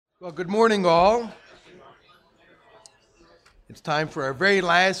Well, good morning, all. It's time for our very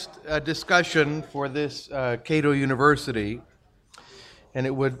last discussion for this Cato University, and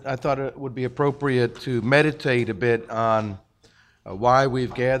I thought it would be appropriate to meditate a bit on why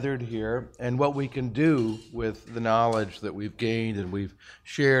we've gathered here and what we can do with the knowledge that we've gained and we've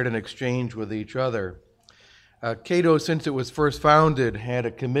shared and exchanged with each other. Cato, since it was first founded, had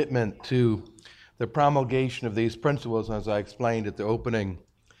a commitment to the promulgation of these principles, as I explained at the opening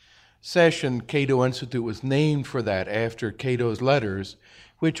session. Cato Institute was named for that after Cato's letters,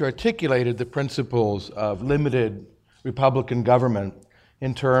 which articulated the principles of limited republican government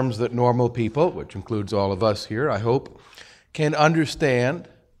in terms that normal people, which includes all of us here, I hope, can understand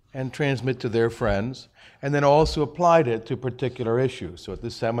and transmit to their friends, and then also applied it to particular issues. So at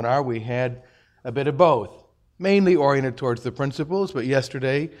this seminar, we had a bit of both, mainly oriented towards the principles, but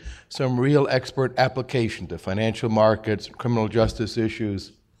yesterday, some real expert application to financial markets, criminal justice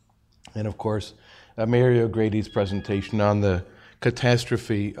issues, and of course, Mario Grady's presentation on the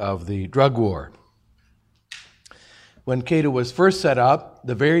catastrophe of the drug war. When Cato was first set up,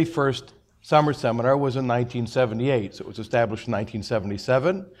 the very first summer seminar was in 1978. So it was established in 1977,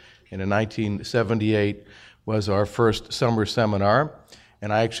 and in 1978 was our first summer seminar.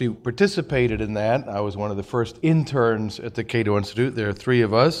 And I actually participated in that. I was one of the first interns at the Cato Institute. There are three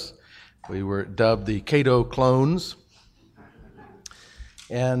of us. We were dubbed the Cato Clones.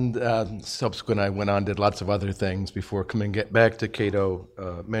 And subsequently, I went on and did lots of other things before coming back to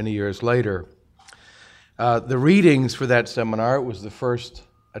Cato many years later. The readings for that seminar was the first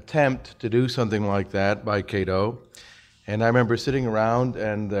attempt to do something like that by Cato. And I remember sitting around,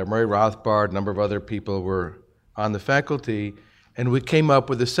 and Murray Rothbard, a number of other people were on the faculty, and we came up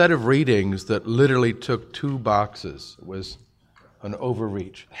with a set of readings that literally took 2 boxes. It was an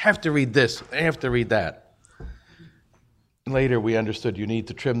overreach. I have to read this, I have to read that. Later, we understood you need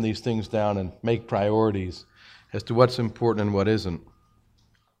to trim these things down and make priorities as to what's important and what isn't.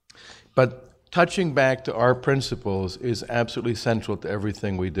 But touching back to our principles is absolutely central to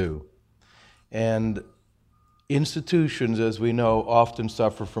everything we do. And institutions, as we know, often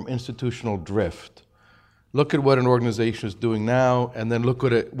suffer from institutional drift. Look at what an organization is doing now, and then look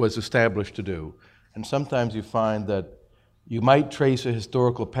what it was established to do. And sometimes you find that you might trace a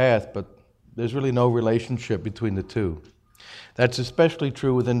historical path, but there's really no relationship between the two. That's especially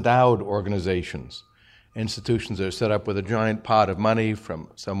true with endowed organizations, institutions that are set up with a giant pot of money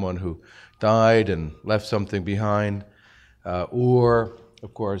from someone who died and left something behind, or,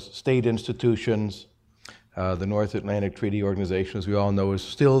 of course, state institutions. The North Atlantic Treaty Organization, as we all know, is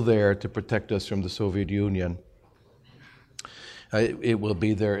still there to protect us from the Soviet Union. It will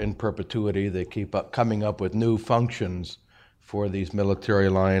be there in perpetuity. They keep coming up with new functions for these military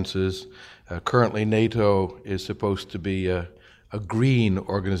alliances. Currently, NATO is supposed to be a green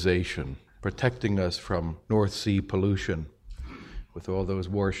organization, protecting us from North Sea pollution with all those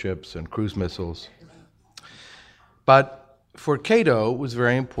warships and cruise missiles. But for Cato, it was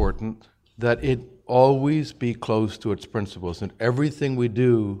very important that it always be close to its principles, and everything we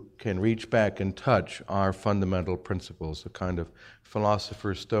do can reach back and touch our fundamental principles, a kind of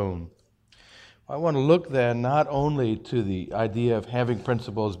philosopher's stone. I want to look then not only to the idea of having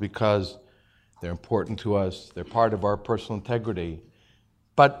principles because they're important to us, they're part of our personal integrity,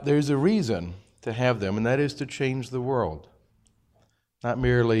 but there's a reason to have them, and that is to change the world. Not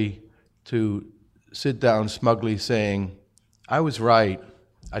merely to sit down smugly saying, I was right,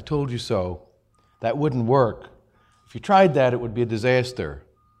 I told you so, that wouldn't work. If you tried that, it would be a disaster,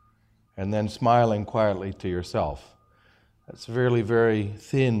 and then smiling quietly to yourself. That's a very, very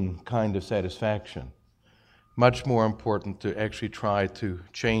thin kind of satisfaction. Much more important to actually try to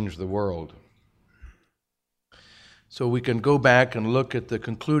change the world. So we can go back and look at the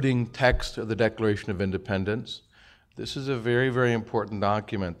concluding text of the Declaration of Independence. This is a very, very important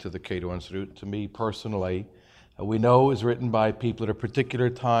document to the Cato Institute, to me personally. We know it was written by people at a particular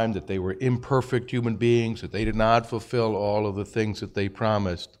time, that they were imperfect human beings, that they did not fulfill all of the things that they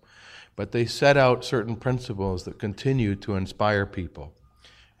promised. But they set out certain principles that continue to inspire people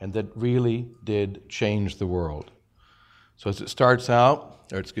and that really did change the world. So as it starts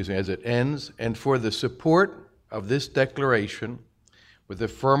out, as it ends, and for the support of this declaration, with a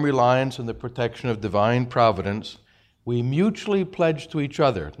firm reliance on the protection of divine providence, we mutually pledge to each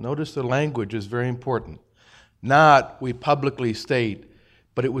other. Notice the language is very important. Not we publicly state,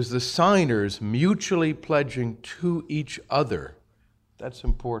 but it was the signers mutually pledging to each other. That's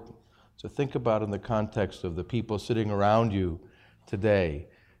important. So think about it in the context of the people sitting around you today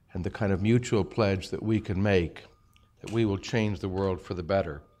and the kind of mutual pledge that we can make, that we will change the world for the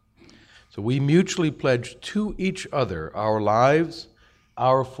better. So we mutually pledge to each other our lives,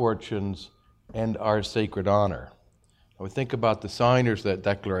 our fortunes, and our sacred honor. Now we think about the signers of that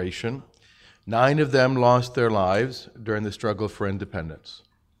declaration. 9 of them lost their lives during the struggle for independence.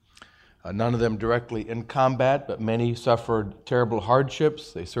 None of them directly in combat, but many suffered terrible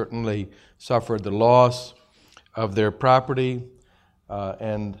hardships. They certainly suffered the loss of their property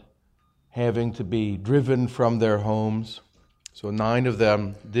and having to be driven from their homes. So 9 of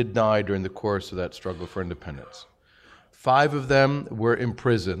them did die during the course of that struggle for independence. 5 of them were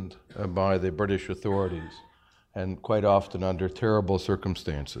imprisoned by the British authorities, and quite often under terrible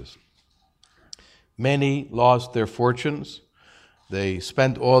circumstances. Many lost their fortunes. They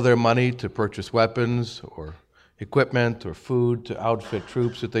spent all their money to purchase weapons or equipment or food to outfit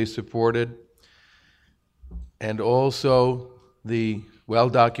troops that they supported. And also the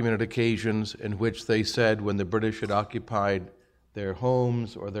well-documented occasions in which they said when the British had occupied their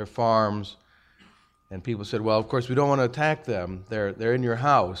homes or their farms, and people said, well, of course, we don't want to attack them. They're in your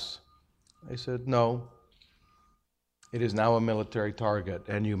house. They said, no. It is now a military target,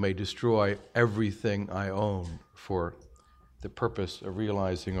 and you may destroy everything I own for the purpose of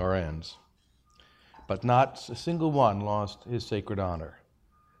realizing our ends. But not a single one lost his sacred honor.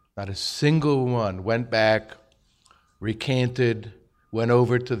 Not a single one went back, recanted, went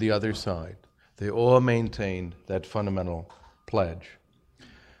over to the other side. They all maintained that fundamental pledge.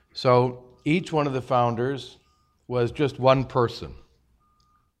 So each one of the founders was just one person.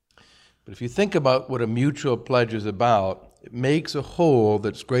 But if you think about what a mutual pledge is about, it makes a whole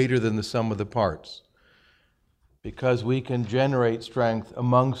that's greater than the sum of the parts, because we can generate strength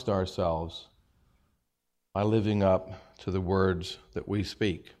amongst ourselves by living up to the words that we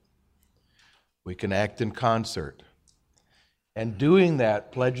speak. We can act in concert. And doing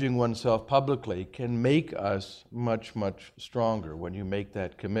that, pledging oneself publicly, can make us much, much stronger when you make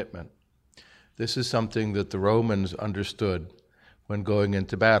that commitment. This is something that the Romans understood when going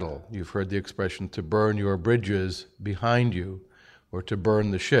into battle. You've heard the expression, to burn your bridges behind you, or to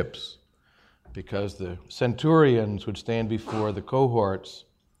burn the ships, because the centurions would stand before the cohorts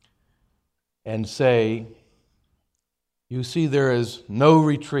and say, you see, there is no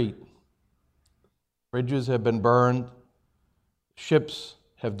retreat. Bridges have been burned, ships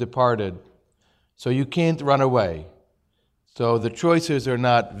have departed, so you can't run away. So the choices are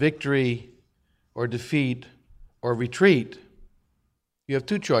not victory or defeat or retreat. You have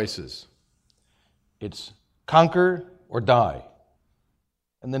 2 choices. It's conquer or die.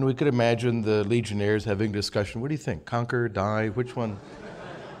 And then we could imagine the legionnaires having a discussion. What do you think? Conquer, die, which one?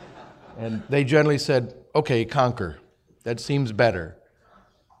 And they generally said, okay, conquer. That seems better,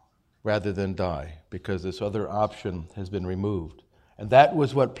 rather than die, because this other option has been removed. And that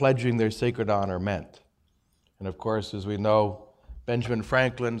was what pledging their sacred honor meant. And of course, as we know, Benjamin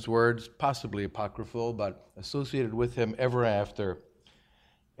Franklin's words, possibly apocryphal, but associated with him ever after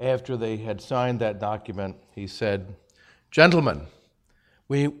they had signed that document, he said, gentlemen,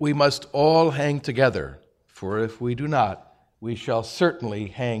 we must all hang together, for if we do not, we shall certainly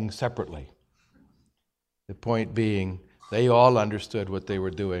hang separately. The point being, they all understood what they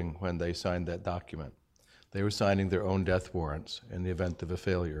were doing when they signed that document. They were signing their own death warrants in the event of a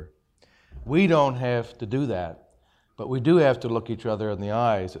failure. We don't have to do that, but we do have to look each other in the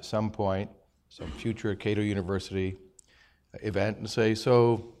eyes at some point, some future Cato University event, and say,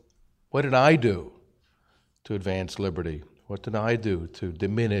 so what did I do to advance liberty? What did I do to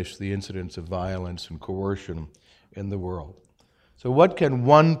diminish the incidence of violence and coercion in the world? So what can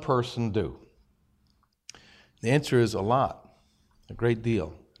one person do? The answer is a lot, a great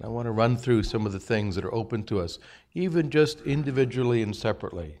deal. I want to run through some of the things that are open to us, even just individually and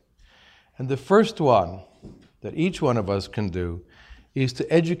separately. And the first one that each one of us can do is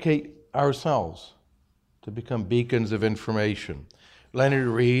to educate ourselves, to become beacons of information. Leonard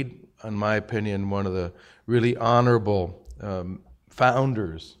Read, in my opinion, one of the really honorable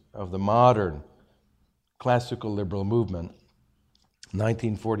founders of the modern classical liberal movement,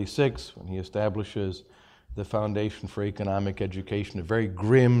 1946, when he establishes the Foundation for Economic Education, a very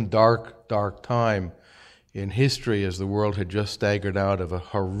grim, dark time in history as the world had just staggered out of a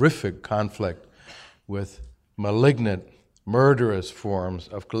horrific conflict with malignant, murderous forms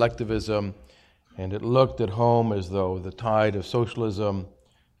of collectivism, and it looked at home as though the tide of socialism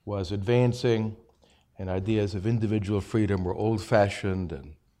was advancing, and ideas of individual freedom were old-fashioned,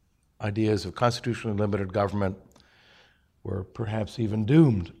 and ideas of constitutionally limited government were perhaps even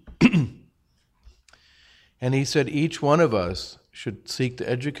doomed. And he said each one of us should seek to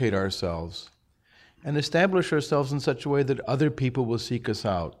educate ourselves and establish ourselves in such a way that other people will seek us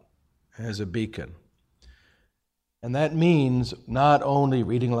out as a beacon. And that means not only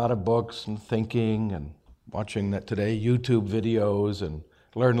reading a lot of books and thinking and watching that today YouTube videos and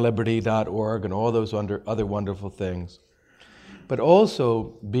learnliberty.org and all those other wonderful things. But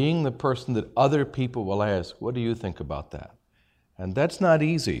also being the person that other people will ask, what do you think about that? And that's not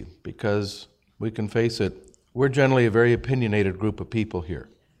easy because we can face it, we're generally a very opinionated group of people here.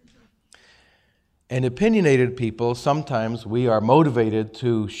 And opinionated people, sometimes we are motivated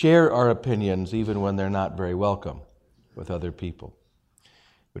to share our opinions even when they're not very welcome with other people,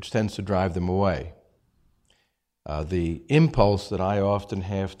 which tends to drive them away. The impulse that I often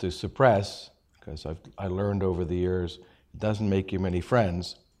have to suppress, because I learned over the years, it doesn't make you many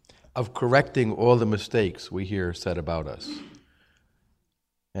friends, of correcting all the mistakes we hear said about us.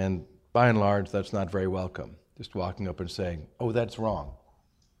 And by and large, that's not very welcome. Just walking up and saying, oh, that's wrong,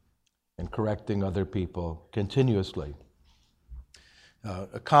 and correcting other people continuously.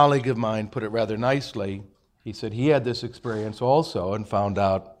 A colleague of mine put it rather nicely. He said he had this experience also and found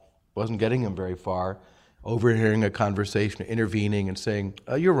out wasn't getting him very far, overhearing a conversation, intervening and saying,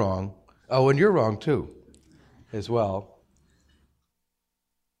 oh, you're wrong. Oh, and you're wrong too, as well.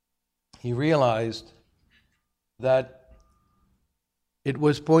 He realized that it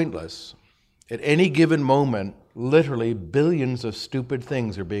was pointless. At any given moment, literally billions of stupid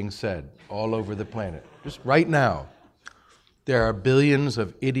things are being said all over the planet. Just right now, there are billions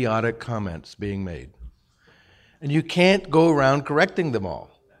of idiotic comments being made. And you can't go around correcting them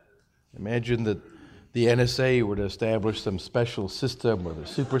all. Imagine that the NSA were to establish some special system with a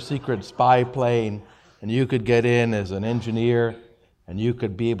super secret spy plane, and you could get in as an engineer, and you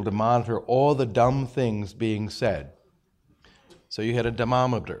could be able to monitor all the dumb things being said. So you had a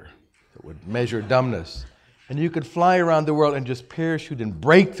dumbometer that would measure dumbness. And you could fly around the world and just parachute and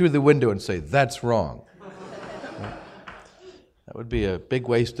break through the window and say, that's wrong. That would be a big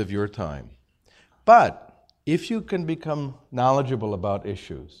waste of your time. But if you can become knowledgeable about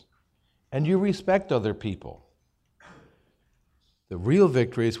issues and you respect other people, the real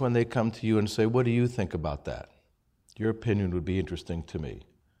victory is when they come to you and say, what do you think about that? Your opinion would be interesting to me.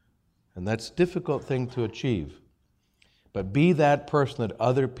 And that's a difficult thing to achieve. But be that person that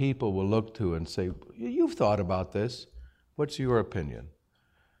other people will look to and say, you've thought about this. What's your opinion?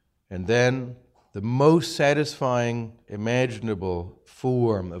 And then the most satisfying imaginable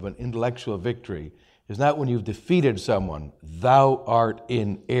form of an intellectual victory is not when you've defeated someone, thou art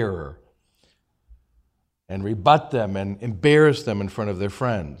in error, and rebut them and embarrass them in front of their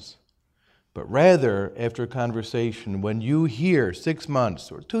friends. But rather, after a conversation, when you hear 6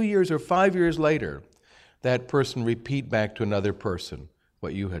 months or 2 years or 5 years later, that person repeat back to another person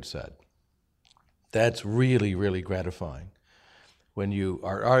what you had said. That's really, really gratifying. When you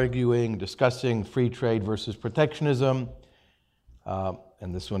are arguing, discussing free trade versus protectionism,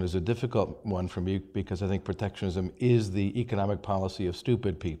 and this one is a difficult one for me because I think protectionism is the economic policy of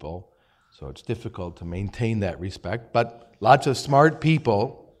stupid people, so it's difficult to maintain that respect. But lots of smart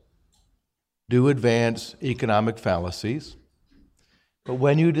people do advance economic fallacies. But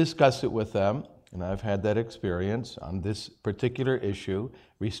when you discuss it with them, and I've had that experience on this particular issue,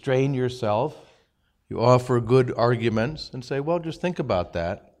 restrain yourself, you offer good arguments and say, well, just think about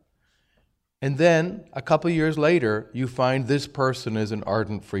that. And then a couple years later, you find this person is an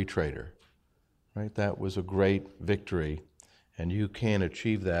ardent free trader. Right? That was a great victory. And you can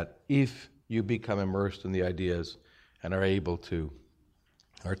achieve that if you become immersed in the ideas and are able to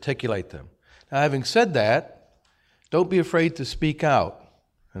articulate them. Now, having said that, don't be afraid to speak out.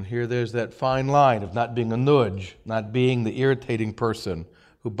 And here there's that fine line of not being a nudge, not being the irritating person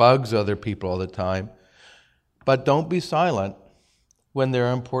who bugs other people all the time. But don't be silent when there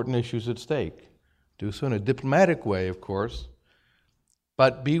are important issues at stake. Do so in a diplomatic way, of course,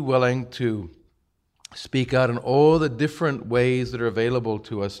 but be willing to speak out in all the different ways that are available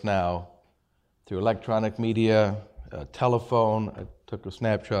to us now through electronic media, telephone. I took a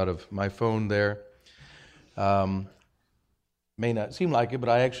snapshot of my phone there. May not seem like it, but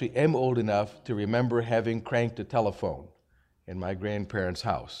I actually am old enough to remember having cranked a telephone in my grandparents'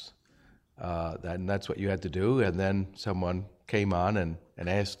 house. And that's what you had to do, and then someone came on and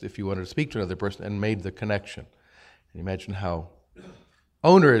asked if you wanted to speak to another person and made the connection. And imagine how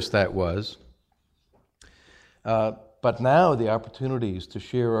onerous that was. But now the opportunities to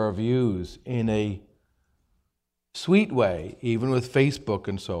share our views in a sweet way, even with Facebook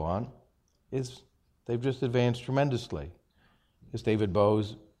and so on, they've just advanced tremendously. As David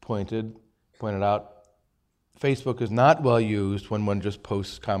Bowes pointed out, Facebook is not well used when one just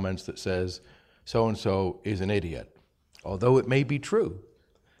posts comments that says, so-and-so is an idiot. Although it may be true,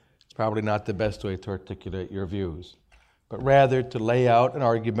 it's probably not the best way to articulate your views, but rather to lay out an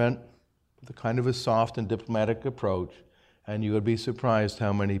argument with a kind of a soft and diplomatic approach, and you would be surprised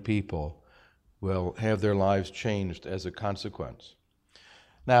how many people will have their lives changed as a consequence.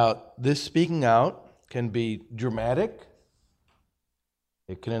 Now, this speaking out can be dramatic.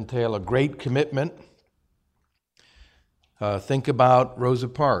 It can entail a great commitment. Think about Rosa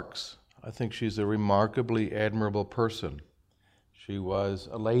Parks. I think she's a remarkably admirable person. She was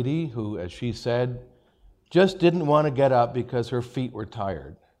a lady who, as she said, just didn't want to get up because her feet were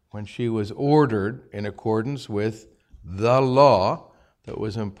tired. When she was ordered, in accordance with the law that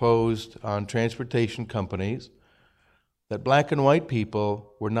was imposed on transportation companies, that black and white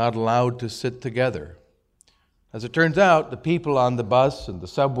people were not allowed to sit together. As it turns out, the people on the bus and the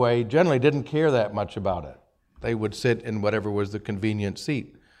subway generally didn't care that much about it. They would sit in whatever was the convenient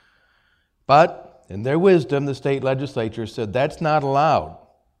seat. But in their wisdom, the state legislature said that's not allowed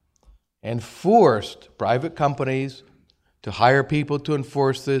and forced private companies to hire people to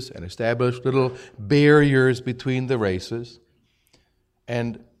enforce this and establish little barriers between the races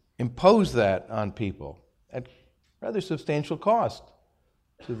and impose that on people at rather substantial cost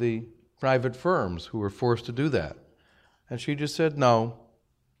to the private firms who were forced to do that. And she just said, no,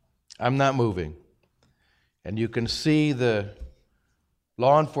 I'm not moving. And you can see the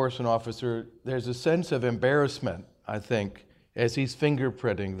law enforcement officer, there's a sense of embarrassment, I think, as he's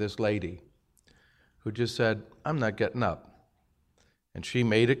fingerprinting this lady who just said, I'm not getting up. And she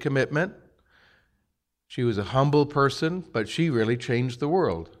made a commitment. She was a humble person, but she really changed the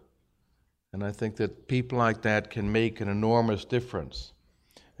world. And I think that people like that can make an enormous difference.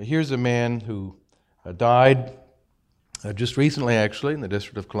 Here's a man who died just recently, actually, in the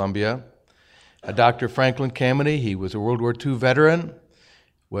District of Columbia. Dr. Franklin Kameny, he was a World War II veteran,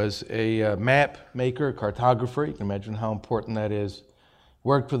 was a map maker, cartographer. You can imagine how important that is.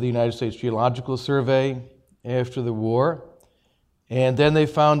 Worked for the United States Geological Survey after the war. And then they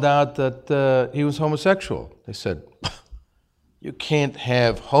found out that he was homosexual. They said, you can't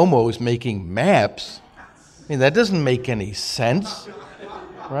have homos making maps. I mean, that doesn't make any sense,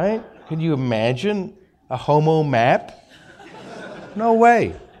 right? Can you imagine a homo map? No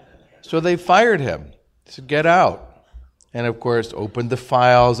way. So they fired him. They said, get out. And of course, opened the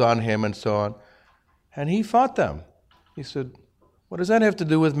files on him and so on. And he fought them. He said, what does that have to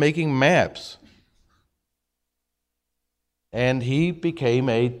do with making maps? And he became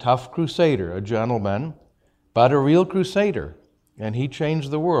a tough crusader, a gentleman, but a real crusader. And he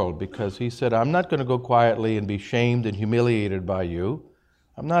changed the world because he said, I'm not going to go quietly and be shamed and humiliated by you.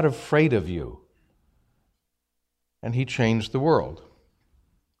 I'm not afraid of you. And he changed the world.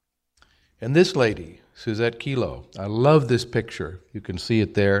 And this lady, Suzette Kelo, I love this picture. You can see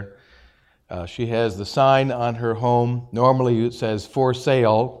it there. She has the sign on her home. Normally it says for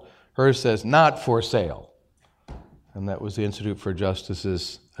sale. Hers says not for sale. And that was the Institute for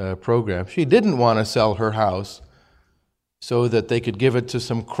Justice's program. She didn't want to sell her house so that they could give it to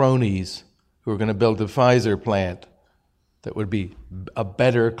some cronies who were going to build a Pfizer plant that would be a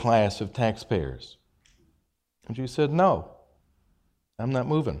better class of taxpayers. And she said, no, I'm not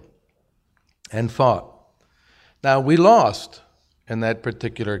moving. And fought. Now, we lost in that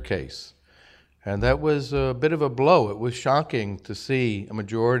particular case. And that was a bit of a blow. It was shocking to see a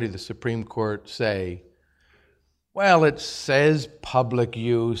majority of the Supreme Court say, well, it says public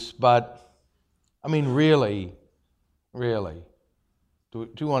use, but, I mean, really, do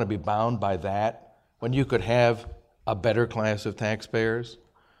you want to be bound by that when you could have a better class of taxpayers?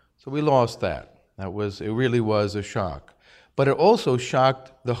 So we lost that. It really was a shock. But it also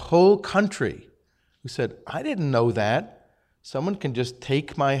shocked the whole country, who said, I didn't know that. Someone can just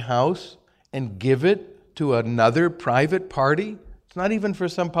take my house and give it to another private party. It's not even for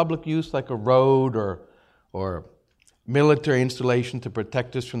some public use like a road or military installation to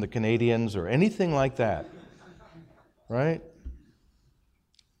protect us from the Canadians or anything like that, right?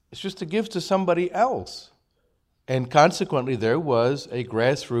 It's just to give to somebody else. And consequently, there was a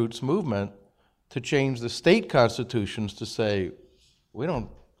grassroots movement to change the state constitutions to say,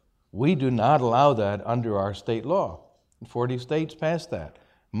 we do not allow that under our state law. And 40 states passed that.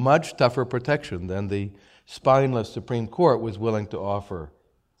 Much tougher protection than the spineless Supreme Court was willing to offer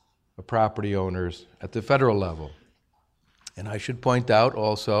property owners at the federal level. And I should point out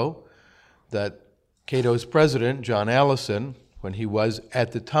also that Cato's president, John Allison, when he was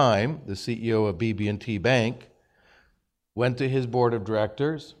at the time the CEO of BB&T Bank, went to his board of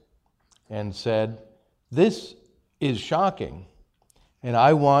directors and said, this is shocking, and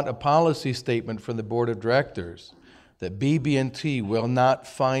I want a policy statement from the board of directors that BB&T will not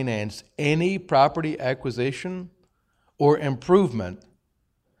finance any property acquisition or improvement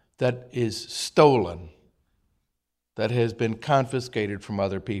that is stolen, that has been confiscated from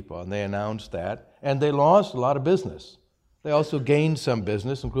other people. And they announced that, and they lost a lot of business. They also gained some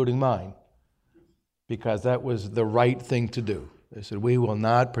business, including mine, because that was the right thing to do. They said, we will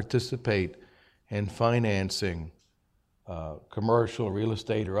not participate in financing commercial real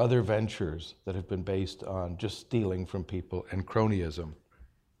estate or other ventures that have been based on just stealing from people and cronyism.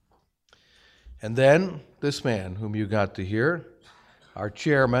 And then this man, whom you got to hear, our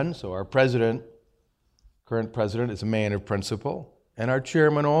chairman, so our president, current president, is a man of principle, and our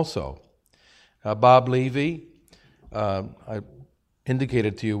chairman also. Bob Levy, I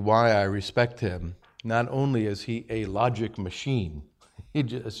indicated to you why I respect him. Not only is he a logic machine, he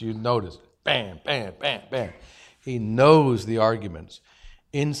just, you notice, bam, bam, bam, bam. He knows the arguments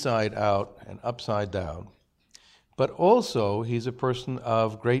inside out and upside down. But also, he's a person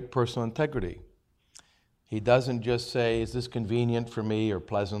of great personal integrity. He doesn't just say, is this convenient for me or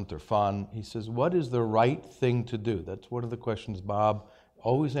pleasant or fun? He says, what is the right thing to do? That's one of the questions Bob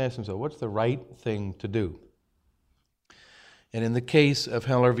always asks himself. What's the right thing to do? And in the case of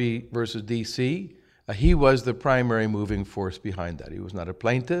Heller versus D.C., he was the primary moving force behind that. He was not a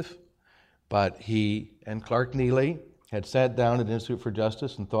plaintiff, but he and Clark Neely had sat down at the Institute for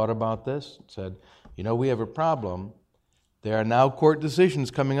Justice and thought about this and said, you know, we have a problem. There are now court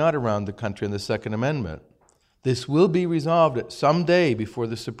decisions coming out around the country on the Second Amendment. This will be resolved someday before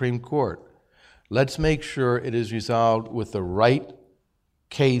the Supreme Court. Let's make sure it is resolved with the right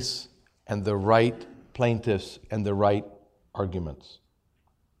case and the right plaintiffs and the right arguments.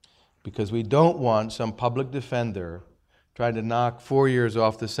 Because we don't want some public defender trying to knock 4 years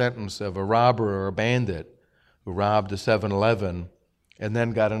off the sentence of a robber or a bandit who robbed a 7-Eleven and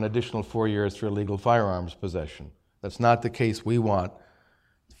then got an additional 4 years for illegal firearms possession. That's not the case we want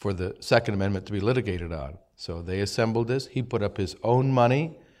for the Second Amendment to be litigated on. So they assembled this. He put up his own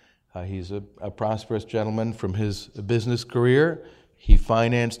money. He's a prosperous gentleman from his business career. He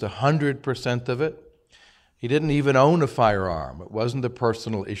financed 100% of it. He didn't even own a firearm. It wasn't a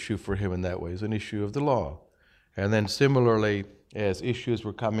personal issue for him in that way. It was an issue of the law. And then similarly, as issues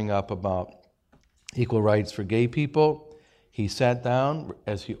were coming up about equal rights for gay people, he sat down,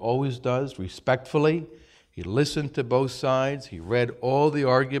 as he always does, respectfully. He listened to both sides. He read all the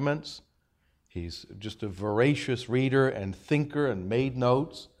arguments. He's just a voracious reader and thinker and made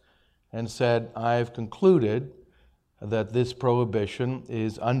notes and said, I've concluded that this prohibition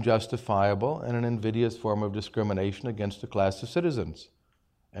is unjustifiable and an invidious form of discrimination against a class of citizens,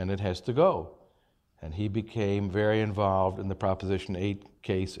 and it has to go. And he became very involved in the Proposition 8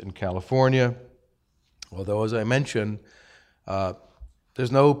 case in California, although, as I mentioned,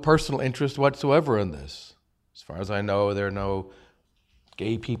 there's no personal interest whatsoever in this. As far as I know, there are no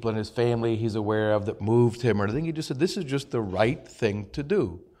gay people in his family he's aware of that moved him or anything. He just said, this is just the right thing to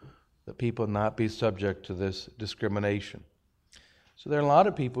do, that people not be subject to this discrimination. So there are a lot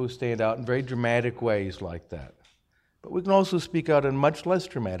of people who stand out in very dramatic ways like that. But we can also speak out in much less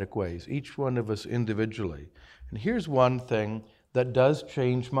dramatic ways, each one of us individually. And here's one thing that does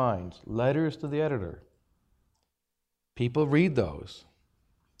change minds: letters to the editor. People read those.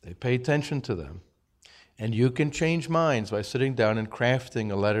 They pay attention to them. And you can change minds by sitting down and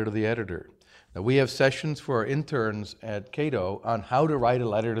crafting a letter to the editor. Now, we have sessions for our interns at Cato on how to write a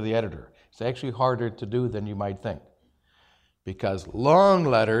letter to the editor. It's actually harder to do than you might think, because long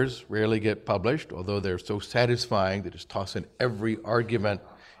letters rarely get published, although they're so satisfying. They just toss in every argument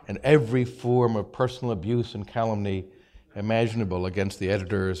and every form of personal abuse and calumny imaginable against the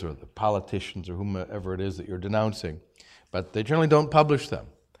editors or the politicians or whomever it is that you're denouncing. But they generally don't publish them.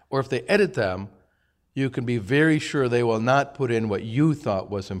 Or if they edit them, you can be very sure they will not put in what you thought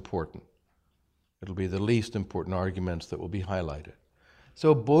was important. It'll be the least important arguments that will be highlighted.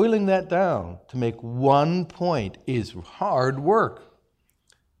 So boiling that down to make one point is hard work,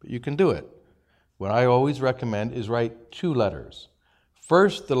 but you can do it. What I always recommend is write 2 letters.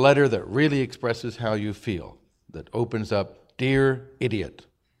 First, the letter that really expresses how you feel, that opens up, "Dear idiot."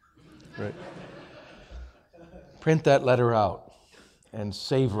 Right? Print that letter out and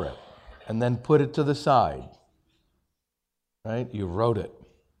savor it, and then put it to the side. Right? You wrote it.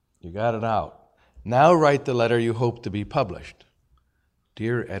 You got it out. Now write the letter you hope to be published.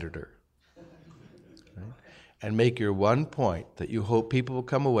 "Dear editor." Right? And make your one point that you hope people will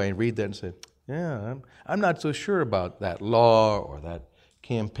come away and read that and say, yeah, I'm not so sure about that law or that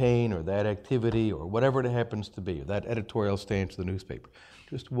campaign or that activity or whatever it happens to be, or that editorial stance of the newspaper.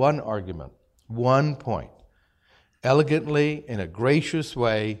 Just one argument, one point, elegantly, in a gracious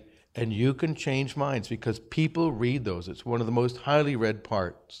way, and you can change minds because people read those. It's one of the most highly read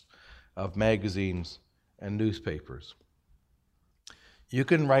parts of magazines and newspapers. You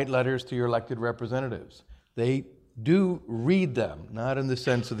can write letters to your elected representatives. They do read them, not in the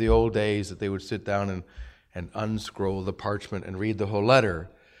sense of the old days that they would sit down and unscroll the parchment and read the whole letter.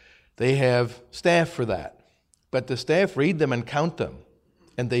 They have staff for that. But the staff read them and count them,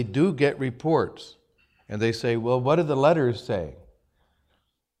 and they do get reports. And they say, well, what are the letters saying?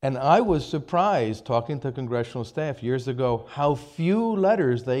 And I was surprised, talking to congressional staff years ago, how few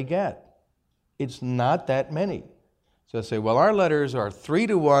letters they get. It's not that many. So I say, well, our letters are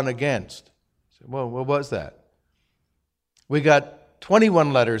 3-1 against. I say, well, what was that? We got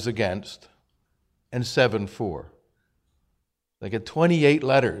 21 letters against and 7 for. They get 28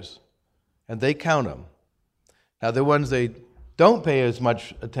 letters, and they count them. Now, the ones they don't pay as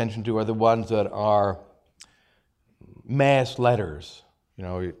much attention to are the ones that are mass letters. You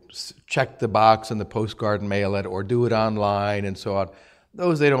know, you check the box in the postcard and mail it, or do it online and so on.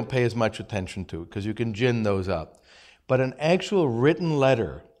 Those they don't pay as much attention to because you can gin those up. But an actual written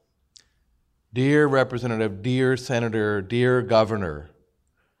letter, dear Representative, dear Senator, dear Governor,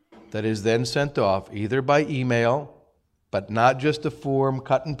 that is then sent off either by email, but not just a form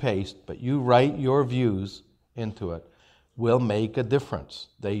cut and paste, but you write your views into it, will make a difference.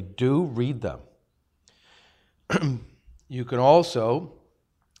 They do read them. You can also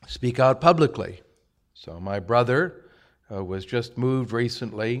speak out publicly. So my brother was just moved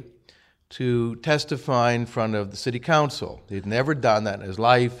recently to testify in front of the city council. He'd never done that in his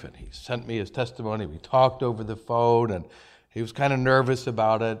life, and he sent me his testimony. We talked over the phone, and he was kind of nervous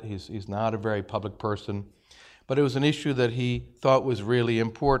about it. He's not a very public person. But it was an issue that he thought was really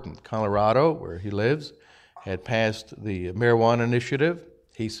important. Colorado, where he lives, had passed the marijuana initiative.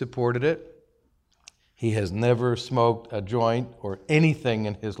 He supported it. He has never smoked a joint or anything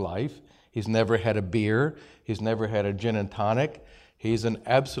in his life. He's never had a beer. He's never had a gin and tonic. He's an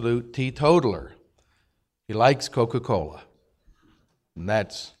absolute teetotaler. He likes Coca-Cola. And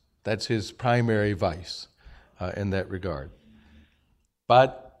that's his primary vice in that regard.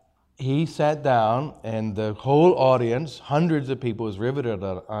 But he sat down, and the whole audience, hundreds of people, was riveted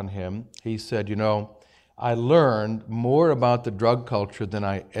on him. He said, you know, I learned more about the drug culture than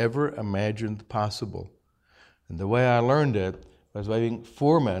I ever imagined possible. And the way I learned it was by being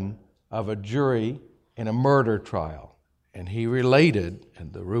foreman of a jury in a murder trial. And he related,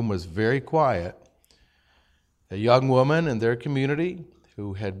 and the room was very quiet, a young woman in their community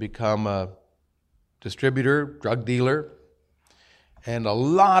who had become a distributor, drug dealer, and a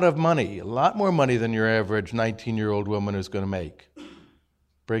lot of money, a lot more money than your average 19-year-old woman is going to make,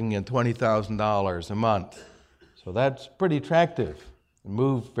 bringing in $20,000 a month. So that's pretty attractive.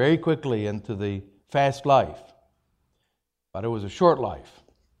 Moved very quickly into the fast life. But it was a short life.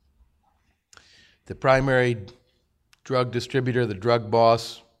 The primary drug distributor, the drug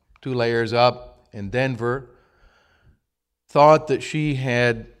boss, 2 layers up in Denver, thought that she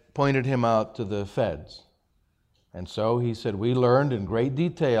had pointed him out to the feds. And so he said, we learned in great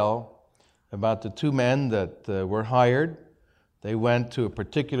detail about the 2 men that were hired. They went to a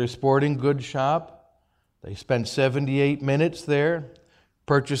particular sporting goods shop. They spent 78 minutes there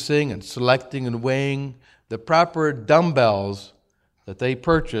purchasing and selecting and weighing the proper dumbbells that they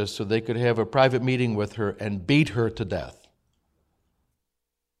purchased so they could have a private meeting with her and beat her to death.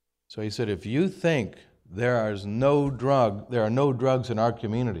 So he said, if you think there are no drugs in our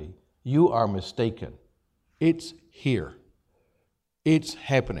community, you are mistaken. It's here. It's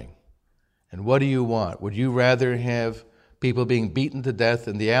happening. And what do you want? Would you rather have people being beaten to death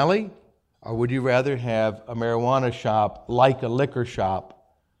in the alley, or would you rather have a marijuana shop like a liquor shop?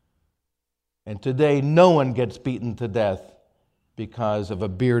 And today, no one gets beaten to death because of a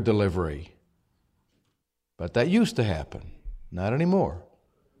beer delivery. But that used to happen. Not anymore.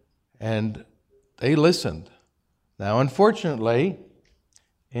 And they listened. Now, unfortunately,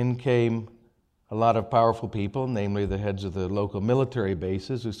 in came a lot of powerful people, namely the heads of the local military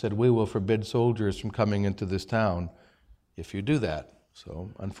bases, who said, we will forbid soldiers from coming into this town if you do that.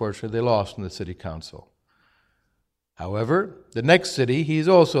 So, unfortunately, they lost in the city council. However, the next city, he's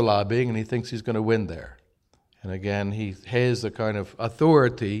also lobbying, and he thinks he's going to win there. And again, he has the kind of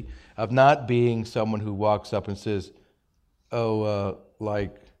authority of not being someone who walks up and says, marijuana,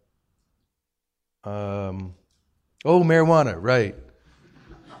 right.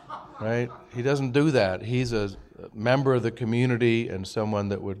 Right? He doesn't do that. He's a member of the community and someone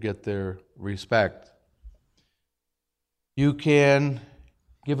that would get their respect. You can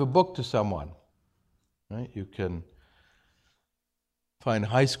give a book to someone. Right? You can find a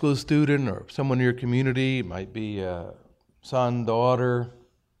high school student or someone in your community. It might be a son, daughter,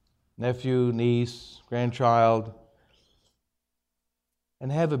 nephew, niece, grandchild,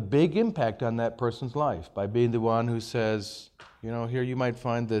 and have a big impact on that person's life by being the one who says, here you might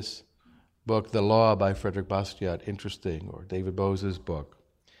find this book, The Law by Frederick Bastiat, interesting, or David Bose's book.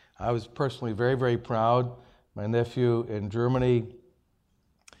 I was personally very, very proud. My nephew in Germany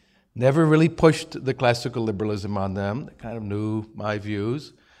Never really pushed the classical liberalism on them. They kind of knew my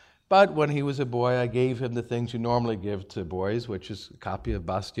views. But when he was a boy, I gave him the things you normally give to boys, which is a copy of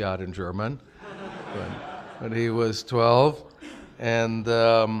Bastiat in German when he was 12. And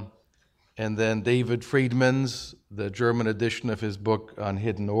then David Friedman's, the German edition of his book on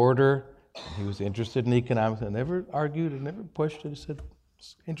Hidden Order. He was interested in economics. I never argued, I never pushed it. I said,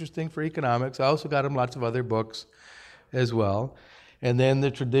 it's interesting for economics. I also got him lots of other books as well. And then the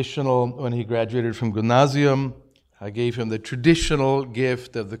traditional, when he graduated from Gymnasium, I gave him the traditional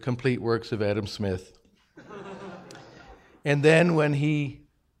gift of the complete works of Adam Smith. And then when he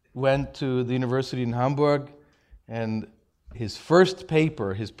went to the university in Hamburg, and his first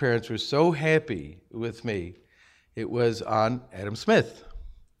paper, his parents were so happy with me, it was on Adam Smith.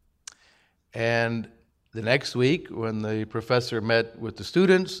 And the next week, when the professor met with the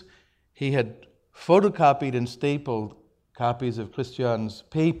students, he had photocopied and stapled copies of Christian's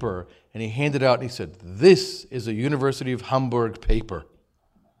paper, and he handed out and he said, "This is a University of Hamburg paper.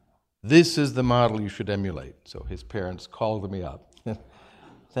 This is the model you should emulate." So his parents called me up.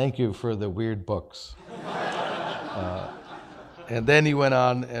 Thank you for the weird books. And then he went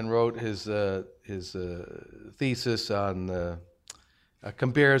on and wrote his thesis on a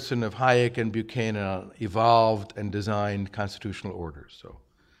comparison of Hayek and Buchanan on evolved and designed constitutional orders.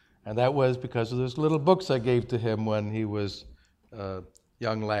 And that was because of those little books I gave to him when he was a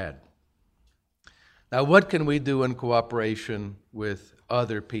young lad. Now, what can we do in cooperation with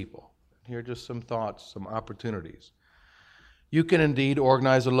other people? Here are just some thoughts, some opportunities. You can indeed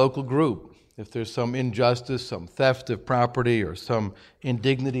organize a local group. If there's some injustice, some theft of property, or some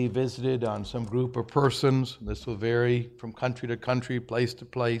indignity visited on some group of persons, this will vary from country to country, place to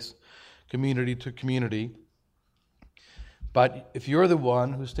place, community to community. But if you're the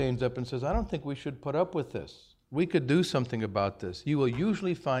one who stands up and says, "I don't think we should put up with this, we could do something about this," you will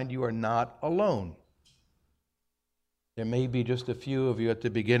usually find you are not alone. There may be just a few of you at the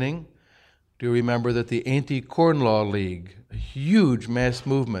beginning. Do you remember that the Anti-Corn Law League, a huge mass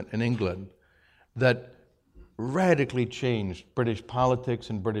movement in England that radically changed British politics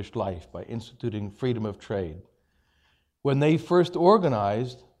and British life by instituting freedom of trade? When they first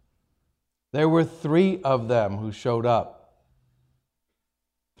organized, there were 3 of them who showed up.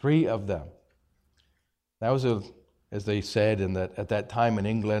 3 of them. That was, as they said at that time in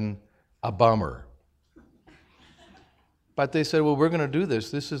England, a bummer. But they said, well, we're going to do this.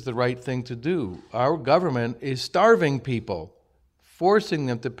 This is the right thing to do. Our government is starving people, forcing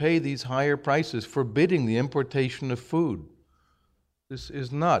them to pay these higher prices, forbidding the importation of food. This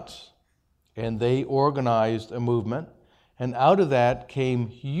is nuts. And they organized a movement, and out of that came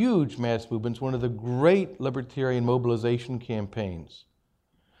huge mass movements, one of the great libertarian mobilization campaigns.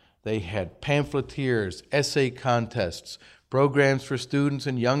 They had pamphleteers, essay contests, programs for students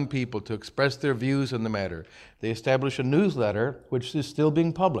and young people to express their views on the matter. They established a newsletter, which is still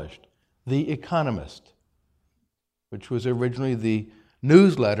being published, The Economist, which was originally the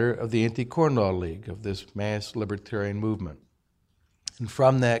newsletter of the Anti-Corn Law League, of this mass libertarian movement. And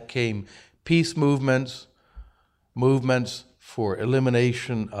from that came peace movements, movements for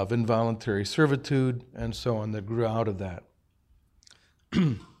elimination of involuntary servitude, and so on, that grew out of that.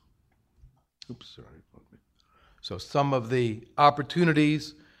 So some of the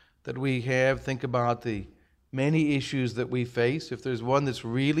opportunities that we have, think about the many issues that we face. If there's one that's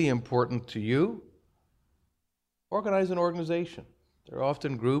really important to you, organize an organization. There are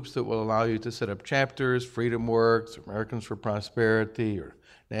often groups that will allow you to set up chapters, Freedom Works, Americans for Prosperity, or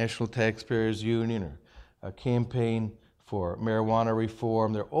National Taxpayers Union, or a campaign for marijuana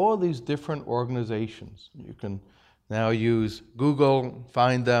reform. There are all these different organizations. You can now use Google,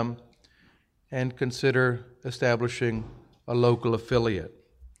 find them, and consider establishing a local affiliate.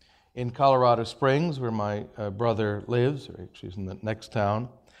 In Colorado Springs, where my brother lives, or actually he's in the next town,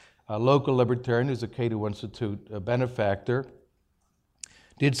 a local libertarian who's a Cato Institute benefactor,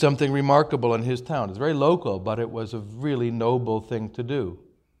 did something remarkable in his town. It's very local, but it was a really noble thing to do.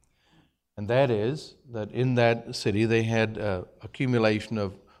 And that is that in that city they had accumulation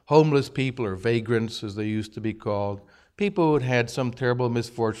of homeless people, or vagrants as they used to be called, people who had had some terrible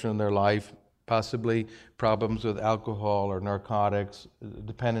misfortune in their life, possibly problems with alcohol or narcotics,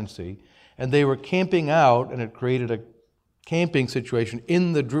 dependency, and they were camping out, and it created a camping situation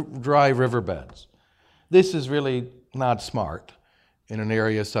in the dry riverbeds. This is really not smart in an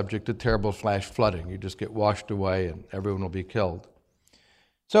area subject to terrible flash flooding. You just get washed away and everyone will be killed.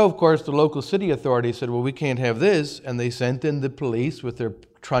 So, of course, the local city authorities said, well, we can't have this, and they sent in the police with their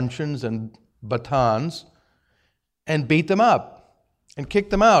truncheons and batons and beat them up. and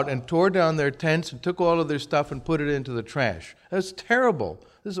kicked them out and tore down their tents and took all of their stuff and put it into the trash. That's terrible.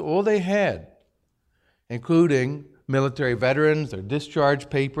 This is all they had, including military veterans, their discharge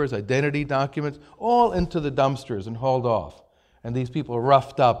papers, identity documents, all into the dumpsters and hauled off. And these people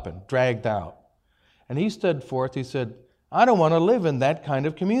roughed up and dragged out. And he stood forth, he said, I don't want to live in that kind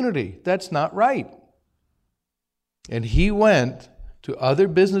of community. That's not right. And he went to other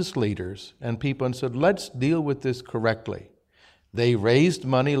business leaders and people and said, let's deal with this correctly. They raised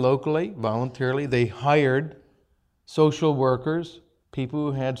money locally, voluntarily. They hired social workers, people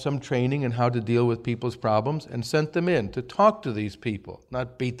who had some training in how to deal with people's problems, and sent them in to talk to these people,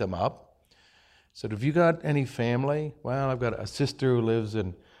 not beat them up. Said, have you got any family? Well, I've got a sister who lives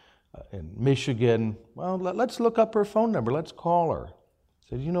in Michigan. Well, let's look up her phone number. Let's call her.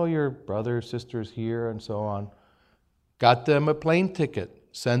 Said, you know your brother, sister's here, and so on. Got them a plane ticket,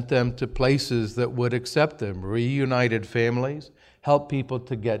 sent them to places that would accept them, reunited families, helped people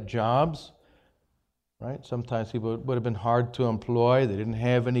to get jobs. Right? Sometimes people would have been hard to employ. They didn't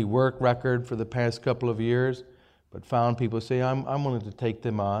have any work record for the past couple of years, but found people say, I'm willing to take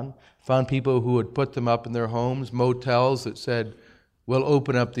them on. Found people who would put them up in their homes, motels that said, we'll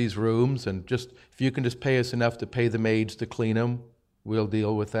open up these rooms, and just if you can just pay us enough to pay the maids to clean them, we'll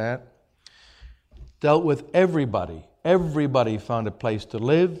deal with that. Dealt with everybody. Everybody found a place to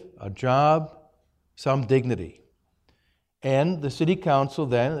live, a job, some dignity. And the city council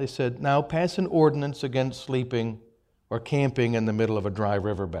then, they said, now pass an ordinance against sleeping or camping in the middle of a dry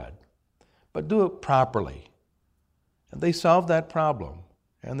riverbed. But do it properly. And they solved that problem.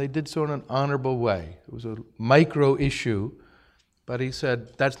 And they did so in an honorable way. It was a micro issue, but he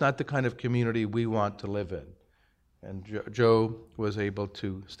said, that's not the kind of community we want to live in. And Joe was able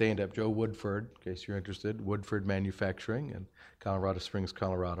to stand up. Joe Woodford, in case you're interested, Woodford Manufacturing in Colorado Springs,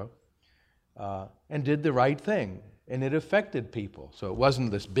 Colorado, and did the right thing. And it affected people. So it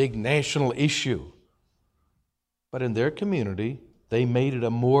wasn't this big national issue. But in their community, they made it a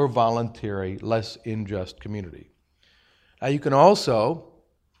more voluntary, less unjust community. Now you can also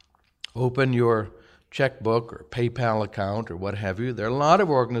open your checkbook or PayPal account or what have you. There are a lot of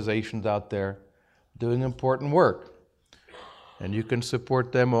organizations out there doing important work. And you can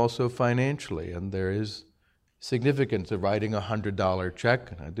support them also financially. And there is significance of writing a $100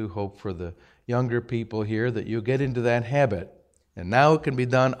 check. And I do hope for the younger people here that you get into that habit. And now it can be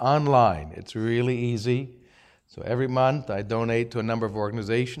done online. It's really easy. So every month I donate to a number of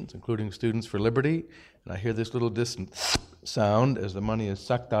organizations, including Students for Liberty. And I hear this little distant sound as the money is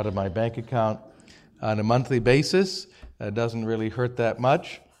sucked out of my bank account on a monthly basis. It doesn't really hurt that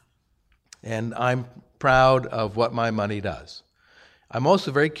much. And I'm proud of what my money does. I'm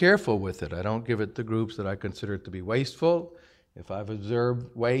also very careful with it. I don't give it to groups that I consider to be wasteful. If I've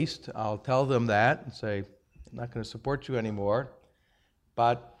observed waste, I'll tell them that and say, I'm not going to support you anymore.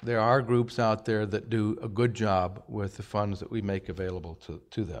 But there are groups out there that do a good job with the funds that we make available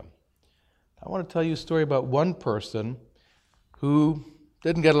to them. I want to tell you a story about one person who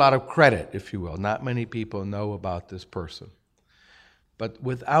didn't get a lot of credit, if you will. Not many people know about this person. But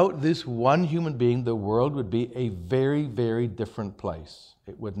without this one human being, the world would be a very, very different place.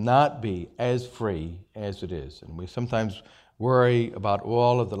 It would not be as free as it is. And we sometimes worry about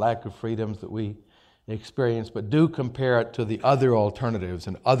all of the lack of freedoms that we experience, but do compare it to the other alternatives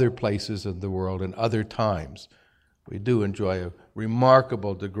in other places in the world and other times. We do enjoy a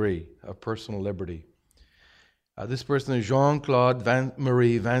remarkable degree of personal liberty. This person is Jean-Claude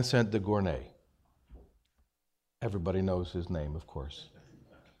Marie Vincent de Gournay. Everybody knows his name, of course.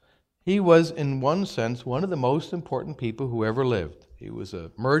 He was, in one sense, one of the most important people who ever lived. He was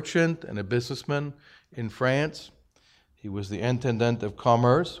a merchant and a businessman in France. He was the intendant of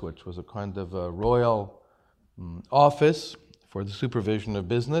commerce, which was a kind of a royal office for the supervision of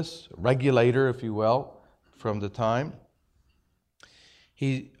business, a regulator, if you will, from the time.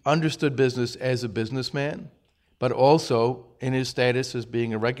 He understood business as a businessman, but also in his status as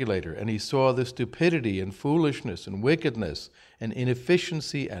being a regulator. And he saw the stupidity and foolishness and wickedness and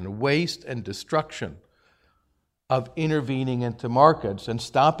inefficiency and waste and destruction of intervening into markets and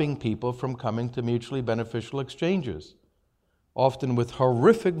stopping people from coming to mutually beneficial exchanges, often with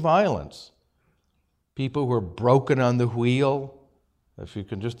horrific violence. People were broken on the wheel, if you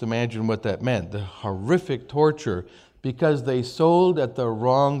can just imagine what that meant, the horrific torture because they sold at the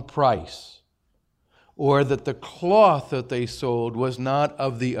wrong price, or that the cloth that they sold was not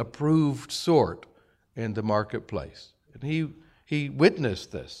of the approved sort in the marketplace. And he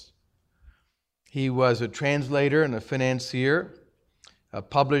witnessed this. He was a translator and a financier,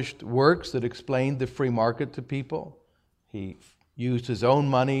 published works that explained the free market to people. He used his own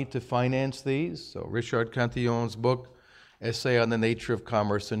money to finance these. So Richard Cantillon's book Essay on the Nature of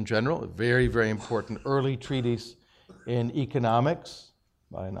Commerce in General, a very, very important early treatise in economics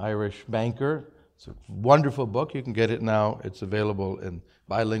by an Irish banker. It's a wonderful book. You can get it now. It's available in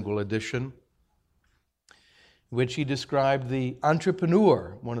bilingual edition, in which he described the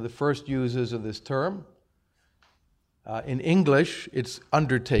entrepreneur, one of the first uses of this term. In English, it's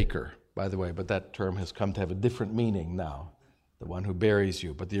undertaker, by the way, but that term has come to have a different meaning now, the one who buries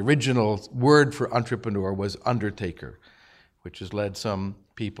you. But the original word for entrepreneur was undertaker, which has led some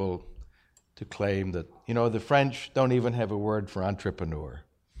people to claim that, the French don't even have a word for entrepreneur.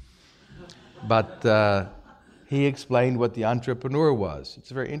 But he explained what the entrepreneur was.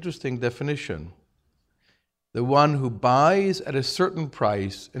 It's a very interesting definition. The one who buys at a certain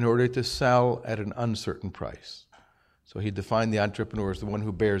price in order to sell at an uncertain price. So he defined the entrepreneur as the one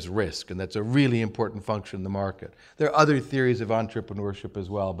who bears risk, and that's a really important function in the market. There are other theories of entrepreneurship as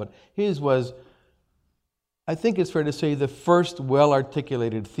well, but his was, I think it's fair to say, the first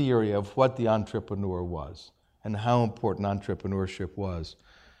well-articulated theory of what the entrepreneur was and how important entrepreneurship was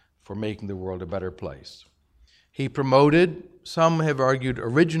for making the world a better place. He promoted, some have argued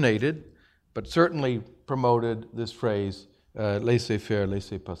originated, but certainly promoted this phrase, laissez-faire,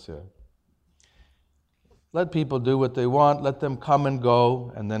 laissez-passer. Let people do what they want, let them come and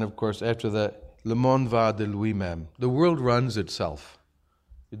go, and then, of course, after that, le monde va de lui-même. The world runs itself.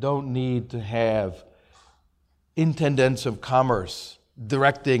 You don't need to have intendants of commerce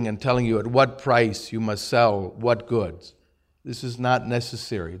directing and telling you at what price you must sell what goods. This is not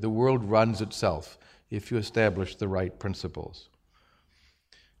necessary. The world runs itself if you establish the right principles.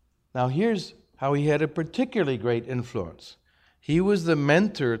 Now, here's how he had a particularly great influence. He was the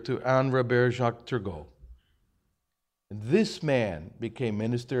mentor to Henri Jacques Turgot. This man became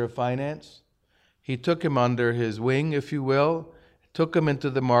Minister of Finance. He took him under his wing, if you will, took him into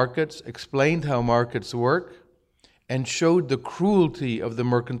the markets, explained how markets work, and showed the cruelty of the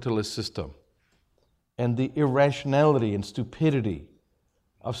mercantilist system and the irrationality and stupidity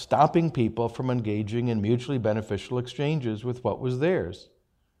of stopping people from engaging in mutually beneficial exchanges with what was theirs.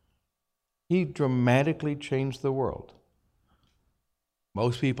 He dramatically changed the world.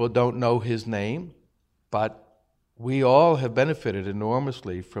 Most people don't know his name, but we all have benefited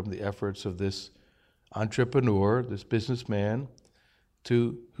enormously from the efforts of this entrepreneur, this businessman,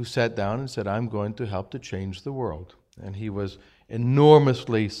 who sat down and said, I'm going to help to change the world. And he was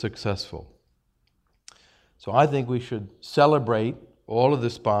enormously successful. So I think we should celebrate all of the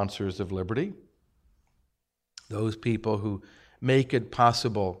sponsors of liberty, those people who make it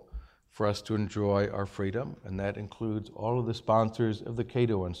possible for us to enjoy our freedom, and that includes all of the sponsors of the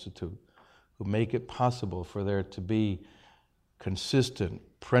Cato Institute, who make it possible for there to be consistent,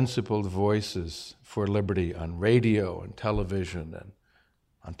 principled voices for liberty on radio and television and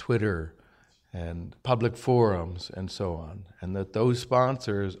on Twitter and public forums and so on, and that those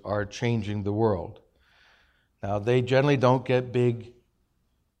sponsors are changing the world. Now, they generally don't get big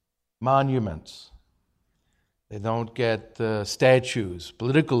monuments. They don't get statues.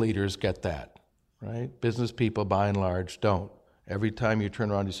 Political leaders get that, right? Business people, by and large, don't. Every time you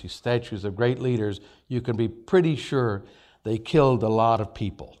turn around, you see statues of great leaders, you can be pretty sure they killed a lot of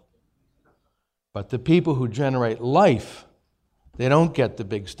people. But the people who generate life, they don't get the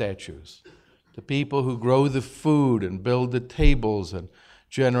big statues. The people who grow the food and build the tables and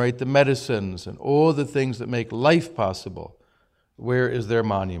generate the medicines and all the things that make life possible, where is their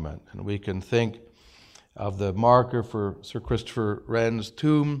monument? And we can think of the marker for Sir Christopher Wren's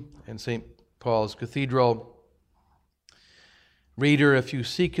tomb in St. Paul's Cathedral. Reader, if you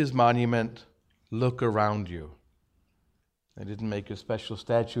seek his monument, look around you. They didn't make a special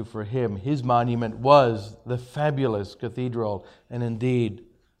statue for him. His monument was the fabulous cathedral, and indeed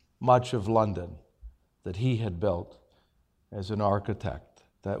much of London that he had built as an architect.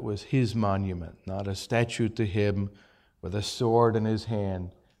 That was his monument, not a statue to him with a sword in his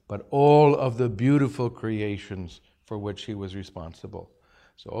hand, but all of the beautiful creations for which he was responsible.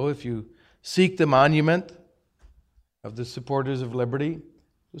 So if you seek the monument of the supporters of liberty,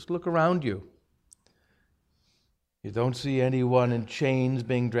 just look around you. You don't see anyone in chains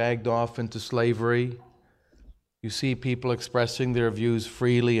being dragged off into slavery. You see people expressing their views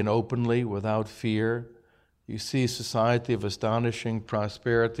freely and openly without fear. You see a society of astonishing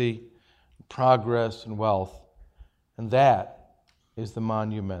prosperity, progress, and wealth. And that is the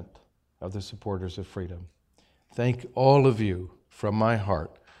monument of the supporters of freedom. Thank all of you from my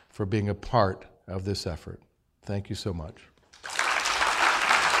heart for being a part of this effort. Thank you so much.